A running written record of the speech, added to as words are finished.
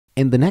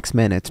In the next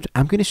minute,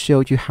 I'm going to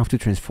show you how to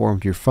transform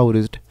your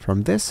photos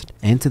from this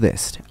into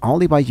this,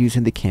 only by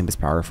using the Canvas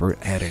power for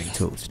editing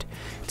tools.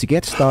 To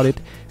get started,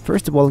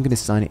 first of all, I'm going to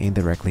sign in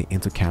directly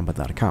into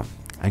canva.com.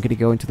 I'm going to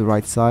go into the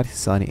right side,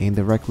 sign in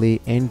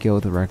directly, and go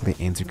directly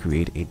into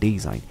create a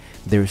design.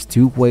 There's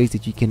two ways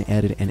that you can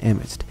edit an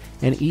image.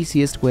 An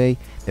easiest way,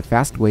 the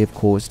fast way of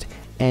course,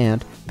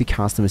 and the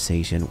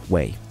customization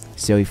way.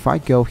 So if I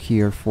go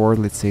here for,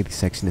 let's say, the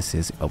section that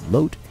says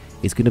upload,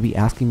 it's going to be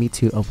asking me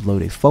to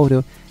upload a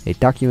photo, a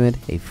document,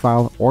 a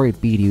file, or a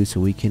video so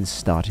we can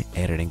start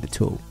editing the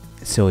tool.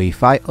 So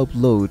if I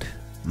upload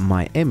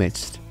my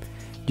image,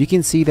 you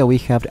can see that we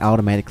have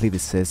automatically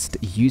desist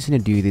using a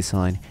new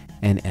design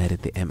and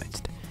edit the image.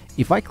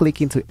 If I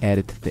click into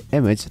edit the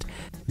image,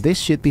 this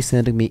should be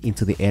sending me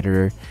into the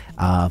editor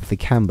of the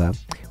Canva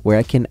where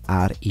I can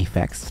add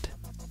effects,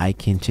 I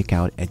can check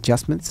out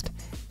adjustments,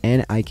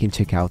 and I can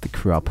check out the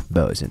crop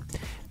button.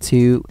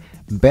 To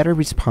better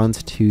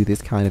respond to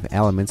this kind of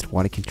elements,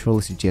 what I can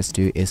truly suggest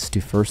to is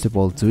to first of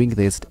all doing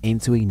this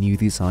into a new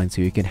design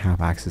so you can have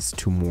access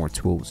to more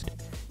tools.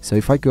 So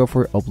if I go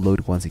for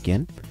upload once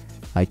again,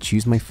 I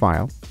choose my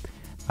file,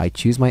 I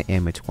choose my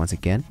image once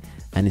again,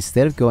 and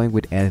instead of going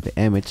with edit the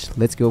image,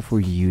 let's go for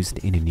used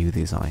in a new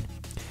design.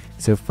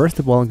 So first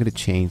of all, I'm going to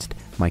change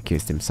my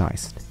custom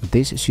size.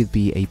 This should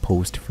be a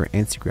post for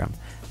Instagram.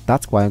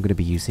 That's why I'm going to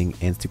be using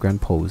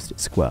Instagram post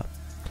square.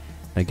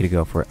 I'm going to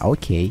go for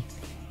OK,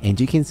 and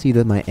you can see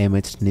that my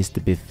image needs to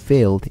be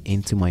filled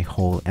into my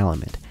whole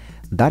element.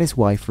 That is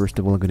why first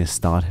of all I'm going to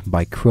start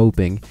by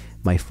cropping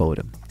my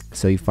photo.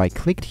 So if I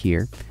clicked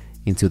here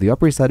into the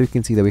upper side, we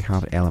can see that we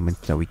have elements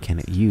that we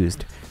can use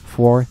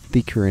for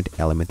the current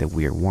element that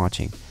we are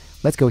watching.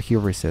 Let's go here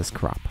where it says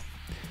crop.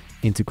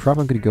 Into crop,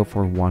 I'm going to go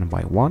for 1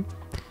 by 1.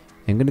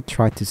 I'm going to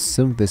try to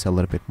zoom this a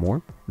little bit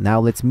more.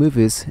 Now let's move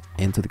this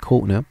into the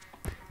corner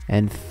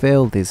and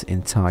fill this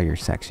entire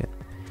section.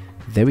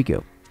 There we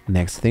go.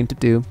 Next thing to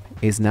do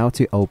is now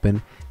to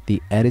open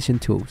the edition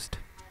tools.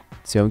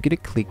 So I'm going to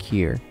click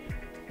here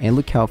and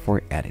look out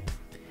for edit.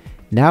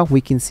 Now we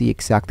can see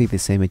exactly the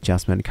same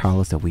adjustment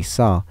colors that we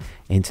saw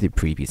into the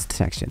previous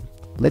section.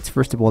 Let's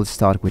first of all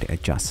start with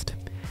adjust.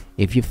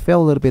 If you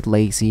feel a little bit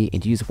lazy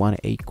and you just want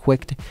a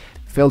quick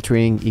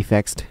filtering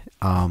effects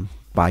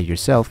by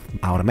yourself,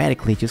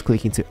 automatically just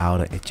click into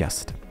auto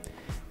adjust.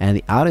 And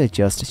the auto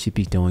adjust should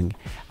be doing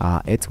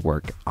its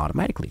work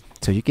automatically.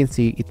 So you can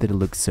see it didn't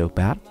look so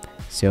bad.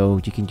 So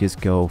you can just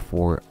go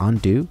for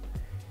undo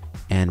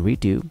and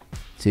redo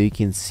so you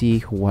can see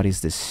what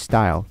is the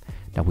style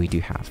that we do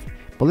have.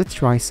 But let's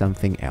try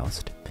something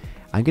else.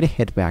 I'm gonna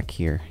head back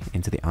here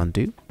into the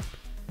undo,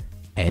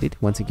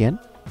 edit once again,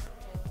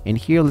 and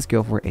here let's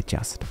go for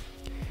adjust.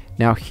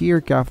 Now here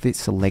got the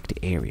select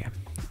area.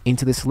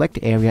 Into the select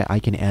area I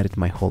can edit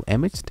my whole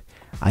image.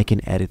 I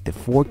can edit the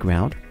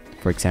foreground.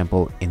 For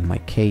example, in my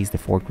case the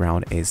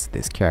foreground is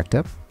this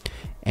character,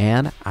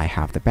 and I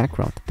have the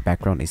background. The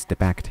background is the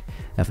back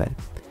of it.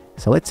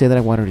 So let's say that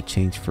I wanted to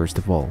change first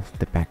of all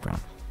the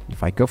background.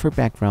 If I go for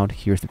background,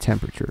 here's the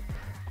temperature.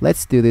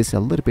 Let's do this a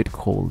little bit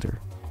colder.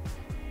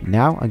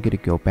 Now I'm going to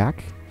go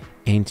back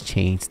and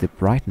change the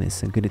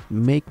brightness. I'm going to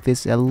make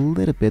this a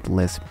little bit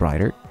less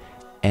brighter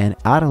and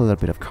add a little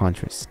bit of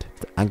contrast.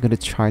 I'm going to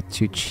try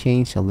to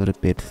change a little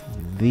bit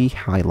the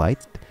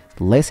highlights,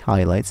 less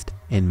highlights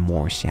and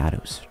more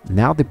shadows.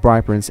 Now the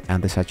vibrance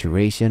and the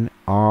saturation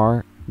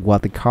are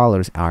what the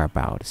colors are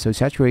about. So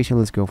saturation,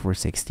 let's go for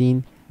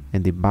 16,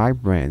 and the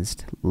vibrance,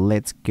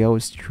 let's go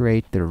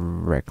straight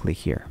directly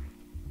here.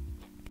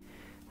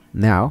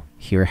 Now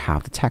here I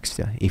have the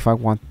texture. If I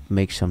want to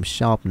make some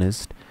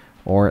sharpness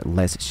or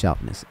less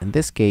sharpness, in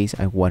this case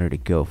I wanted to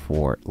go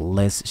for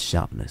less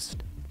sharpness.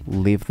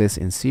 Leave this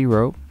in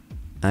 0,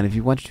 and if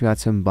you want to add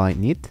some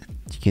vignette,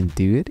 you can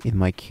do it. In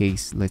my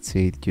case, let's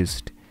say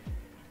just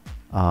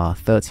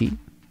 30,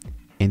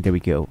 and there we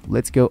go.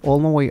 Let's go all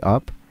the way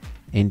up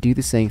and do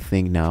the same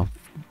thing now,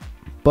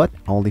 but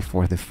only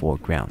for the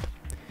foreground.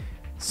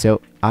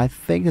 So I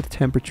think the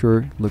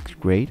temperature looks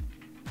great,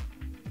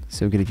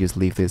 so I'm gonna just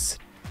leave this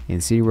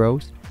in 0.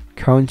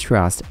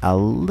 Contrast a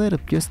little,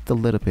 just a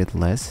little bit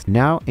less.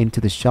 Now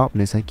into the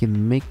sharpness, I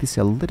can make this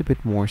a little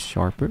bit more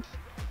sharper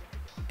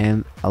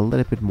and a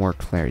little bit more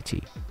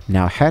clarity.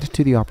 Now head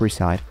to the upper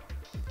side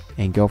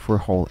and go for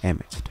whole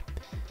image.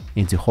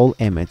 Into whole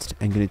image,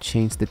 I'm going to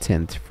change the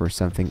tint for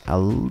something a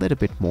little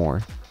bit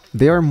more.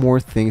 There are more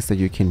things that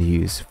you can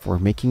use for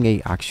making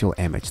a actual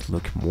image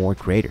look more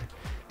greater.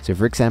 So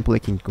for example, I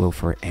can go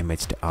for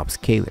image to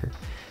upscaler.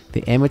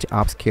 The image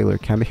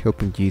upscaler can be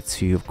helping you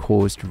to, of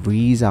course,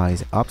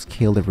 resize,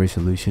 upscale the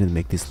resolution and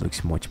make this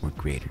look much more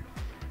greater.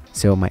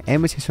 So my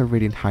image is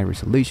already in high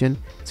resolution,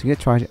 so I'm going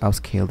to try to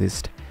upscale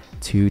this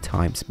 2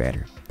 times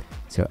better.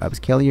 So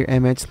upscale your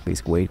image,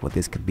 please wait,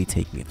 this could be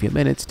taking a few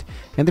minutes,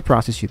 and the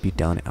process should be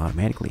done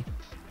automatically.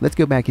 Let's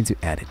go back into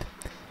edit.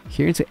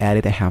 Here into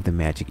edit, I have the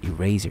magic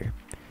eraser.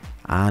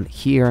 And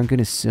here I'm going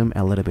to zoom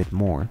a little bit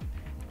more,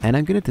 and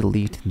I'm going to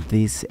delete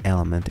this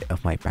element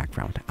of my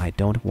background. I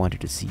don't want you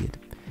to see it.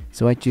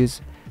 So I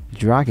just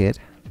drag it,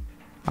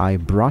 I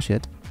brush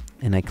it,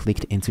 and I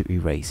clicked into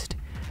erased.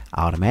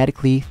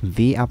 Automatically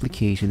the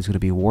application is going to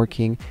be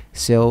working,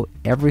 so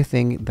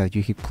everything that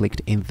you have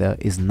clicked in there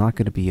is not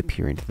going to be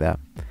appearing there.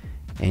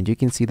 And you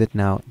can see that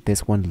now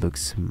this one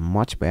looks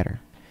much better.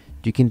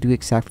 You can do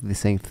exactly the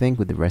same thing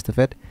with the rest of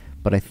it,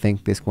 but I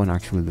think this one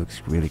actually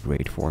looks really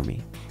great for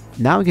me.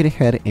 Now I'm going to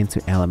head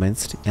into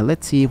elements and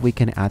let's see if we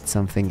can add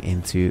something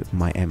into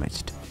my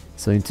image.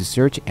 So into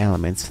search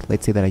elements,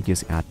 let's say that I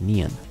just add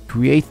neon.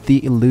 Create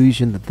the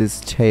illusion that this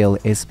tail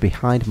is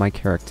behind my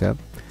character.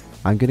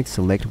 I'm going to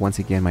select once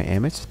again my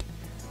image.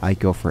 I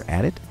go for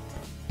edit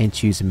and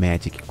choose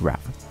magic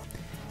graph.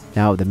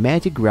 Now the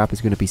magic graph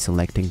is going to be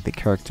selecting the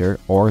character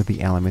or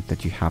the element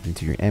that you have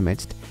into your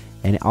image,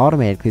 and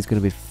automatically it's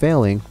going to be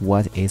filling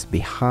what is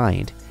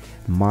behind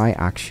my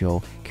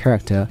actual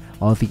character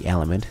or the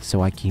element,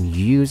 so I can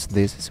use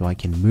this, so I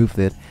can move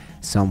it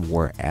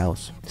somewhere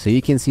else. So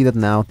you can see that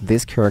now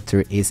this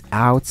character is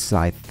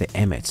outside the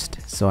image,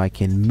 so I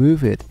can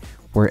move it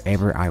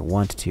wherever I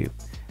want to.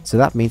 So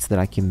that means that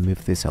I can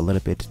move this a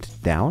little bit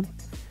down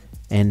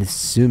and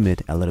zoom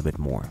it a little bit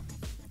more.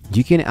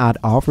 You can add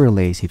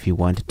overlays if you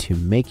want to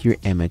make your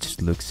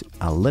image looks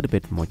a little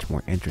bit much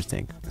more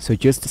interesting. So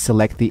just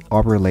select the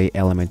overlay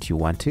element you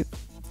want to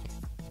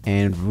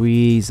and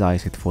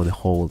resize it for the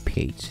whole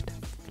page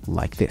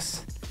like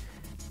this.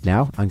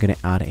 Now I'm going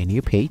to add a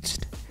new page.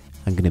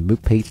 I'm going to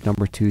move page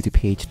number 2 to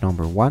page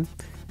number 1,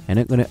 and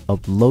I'm going to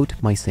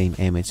upload my same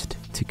image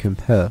to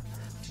compare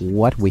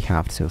what we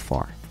have so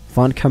far.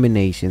 Font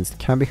combinations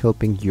can be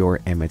helping your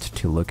image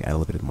to look a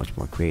little bit much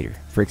more creative.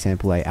 For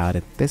example, I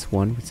added this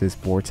one, which is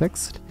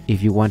vortex.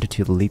 If you wanted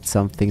to delete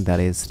something that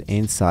is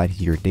inside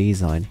your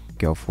design,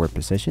 go for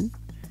position,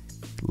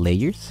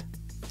 layers,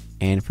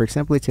 and for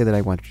example, let's say that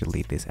I want to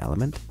delete this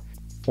element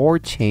or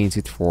change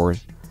it for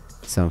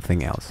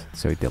something else.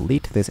 So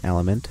delete this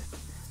element.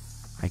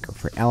 I go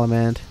for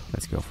element,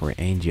 let's go for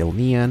angel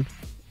neon,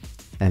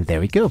 and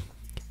there we go.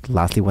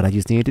 Lastly, what I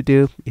just need to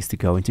do is to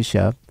go into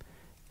shop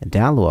and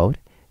download.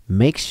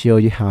 Make sure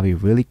you have a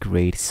really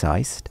great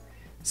size.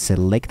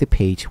 Select the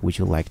page which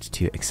you like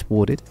to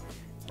export it,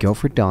 go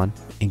for done,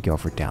 and go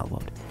for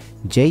download.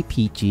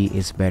 JPG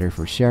is better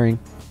for sharing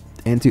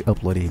and to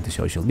upload it into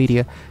social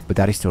media, but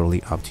that is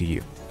totally up to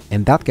you.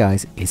 And that,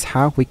 guys, is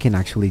how we can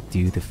actually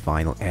do the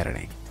final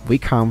editing. We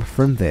come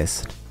from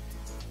this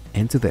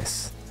into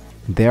this.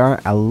 There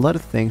are a lot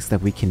of things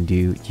that we can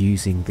do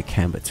using the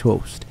Canva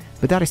tools,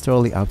 but that is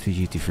totally up to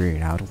you to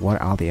figure out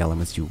what are the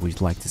elements you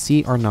would like to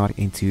see or not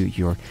into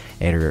your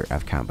editor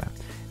of Canva.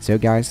 So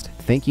guys,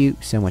 thank you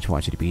so much for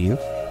watching the video.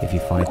 If you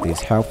find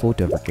this helpful,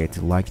 don't forget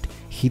to like,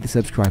 hit the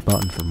subscribe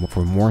button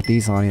for more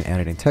design and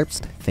editing tips.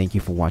 Thank you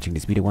for watching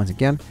this video once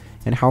again,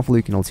 and hopefully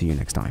we can all see you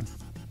next time.